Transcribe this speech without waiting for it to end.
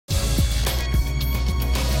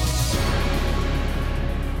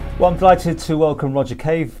Well, I'm delighted to welcome Roger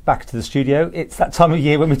Cave back to the studio. It's that time of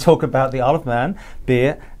year when we talk about the Isle of Man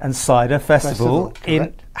Beer and Cider Festival.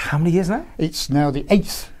 In how many years now? It's now the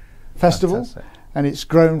 8th festival. Fantastic. And it's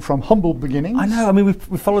grown from humble beginnings. I know, I mean, we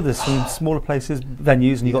followed this in smaller places,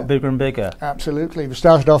 venues, and you got bigger and bigger. Absolutely. We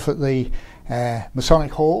started off at the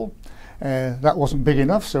Masonic Hall. That wasn't big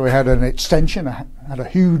enough, so we had an extension, had a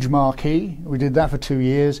huge marquee. We did that for 2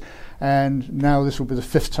 years, and now this will be the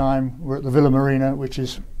 5th time we're at the Villa Marina, which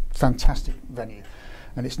is a fantastic venue.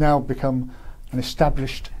 And it's now become an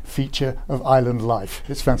established feature of island life.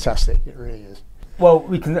 It's fantastic, it really is. Well,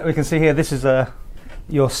 we can see here, this is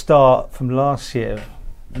your start from last year.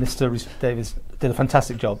 Mr. Rhys Davies did a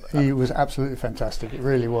fantastic job. He was absolutely fantastic. It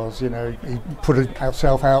really was. You know, he put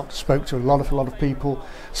himself out, spoke to a lot of people,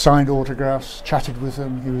 signed autographs, chatted with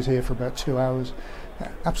them. He was here for about 2 hours.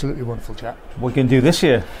 Absolutely wonderful chap. What are you going to do this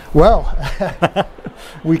year? Well,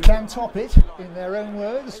 we can top it. In their own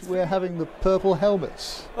words, we're having the purple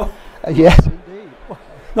helmets. Oh. Yes, indeed.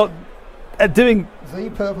 Not doing the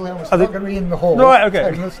purple helmets. Are not going to be in the hall. Right.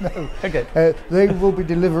 Okay. No. Okay. They will be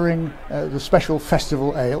delivering the special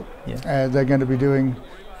festival ale. Yeah. They're going to be doing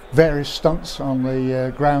various stunts on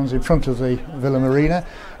the grounds in front of the Villa Marina,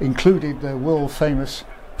 including the world famous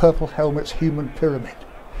Purple Helmets Human Pyramid,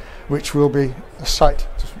 which will be a sight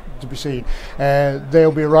to be seen.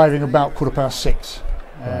 They'll be arriving about 6:15,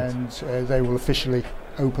 and they will officially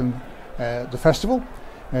open the festival.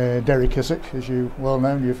 Derry Kissick, as you well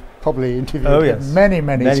know, you've probably interviewed him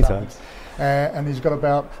many times. And he's got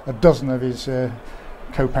about a dozen of his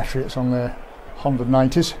compatriots on their Honda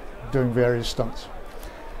 90s doing various stunts.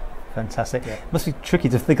 Fantastic. Yeah. Must be tricky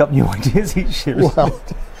to think up new ideas each year. Well,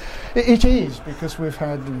 it is, because we've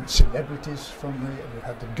had celebrities we've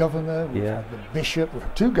had the governor, we've had the bishop, we've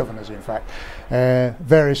had 2 governors in fact,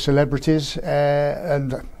 various celebrities,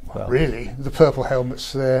 and really the Purple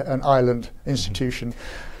Helmets, they're an island institution.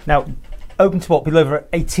 Now, open to what, people over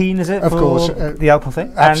 18, is it? Of course. The alcohol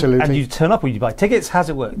thing? Absolutely. And you turn up or you buy tickets? How's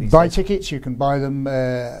it work? Buy tickets, you can buy them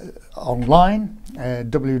online,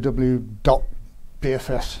 www.beerfest.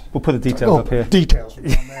 We'll put the details up here. Details on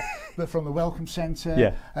there. But from the Welcome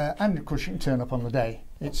Centre, and of course you can turn up on the day.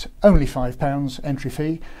 It's only £5 entry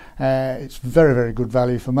fee. It's very, very good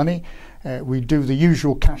value for money. We do the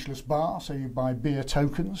usual cashless bar, so you buy beer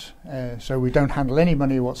tokens, so we don't handle any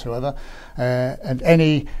money whatsoever, and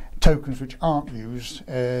any tokens which aren't used,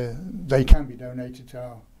 they can be donated to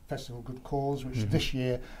our festival good cause, which this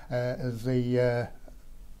year is the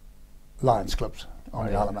Lions Clubs on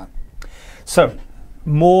the Isle of Man. So,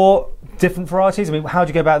 more different varieties. I mean, how do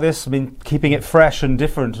you go about this? I mean, keeping it fresh and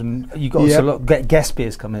different, and you got to get guest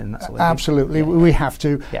beers come in. That sort of absolutely, we have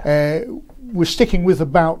to. We're sticking with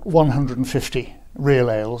about 150 real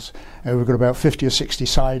ales. We've got about 50 or 60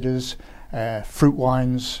 ciders, fruit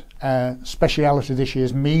wines. Speciality this year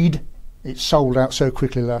is mead. It sold out so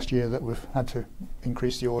quickly last year that we've had to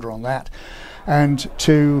increase the order on that. And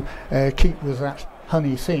to keep with that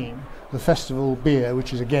honey theme, the festival beer,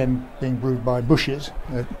 which is again being brewed by Bushes,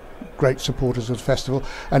 great supporters of the festival,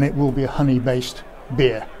 and it will be a honey-based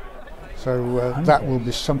beer. So that will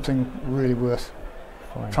be something really worth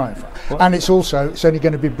trying for. And it's only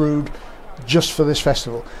going to be brewed just for this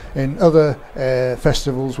festival. In other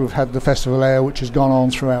festivals, we've had the festival ale, which has gone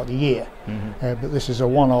on throughout the year, but this is a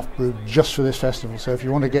one-off brew just for this festival. So if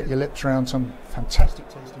you want to get your lips around some fantastic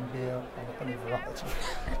tasting beer on the honey variety,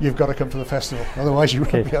 you've got to come to the festival, otherwise you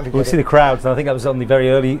won't be able to get We'll see the crowds, and I think that was on the very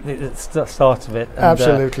early start of it. And,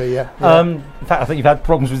 absolutely, in fact, I think you've had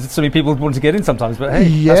problems with so many people wanting to get in sometimes, but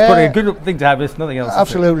hey, that's probably a good thing to have if nothing else.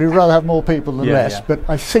 Absolutely, we'd rather have more people than less, but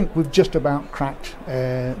I think we've just about cracked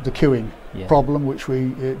the queuing problem, which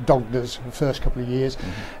we dogged us the first couple of years.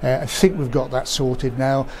 I think we've got that sorted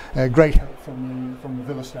now. Great help from the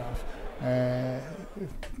Villa staff.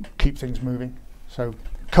 Keep things moving. So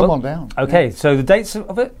come on down. Okay, so the dates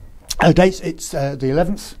of it? Dates, it's the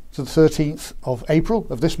 11th to the 13th of April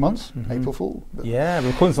of this month, April Fool. Yeah, we're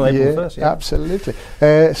recording on April 1st. Yeah, absolutely.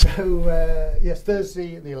 Yes,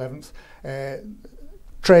 Thursday the 11th.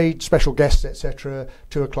 Trade, special guests, etc.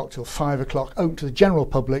 2 o'clock till 5 o'clock. Open to the general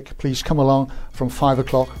public. Please come along from 5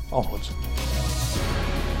 o'clock onwards.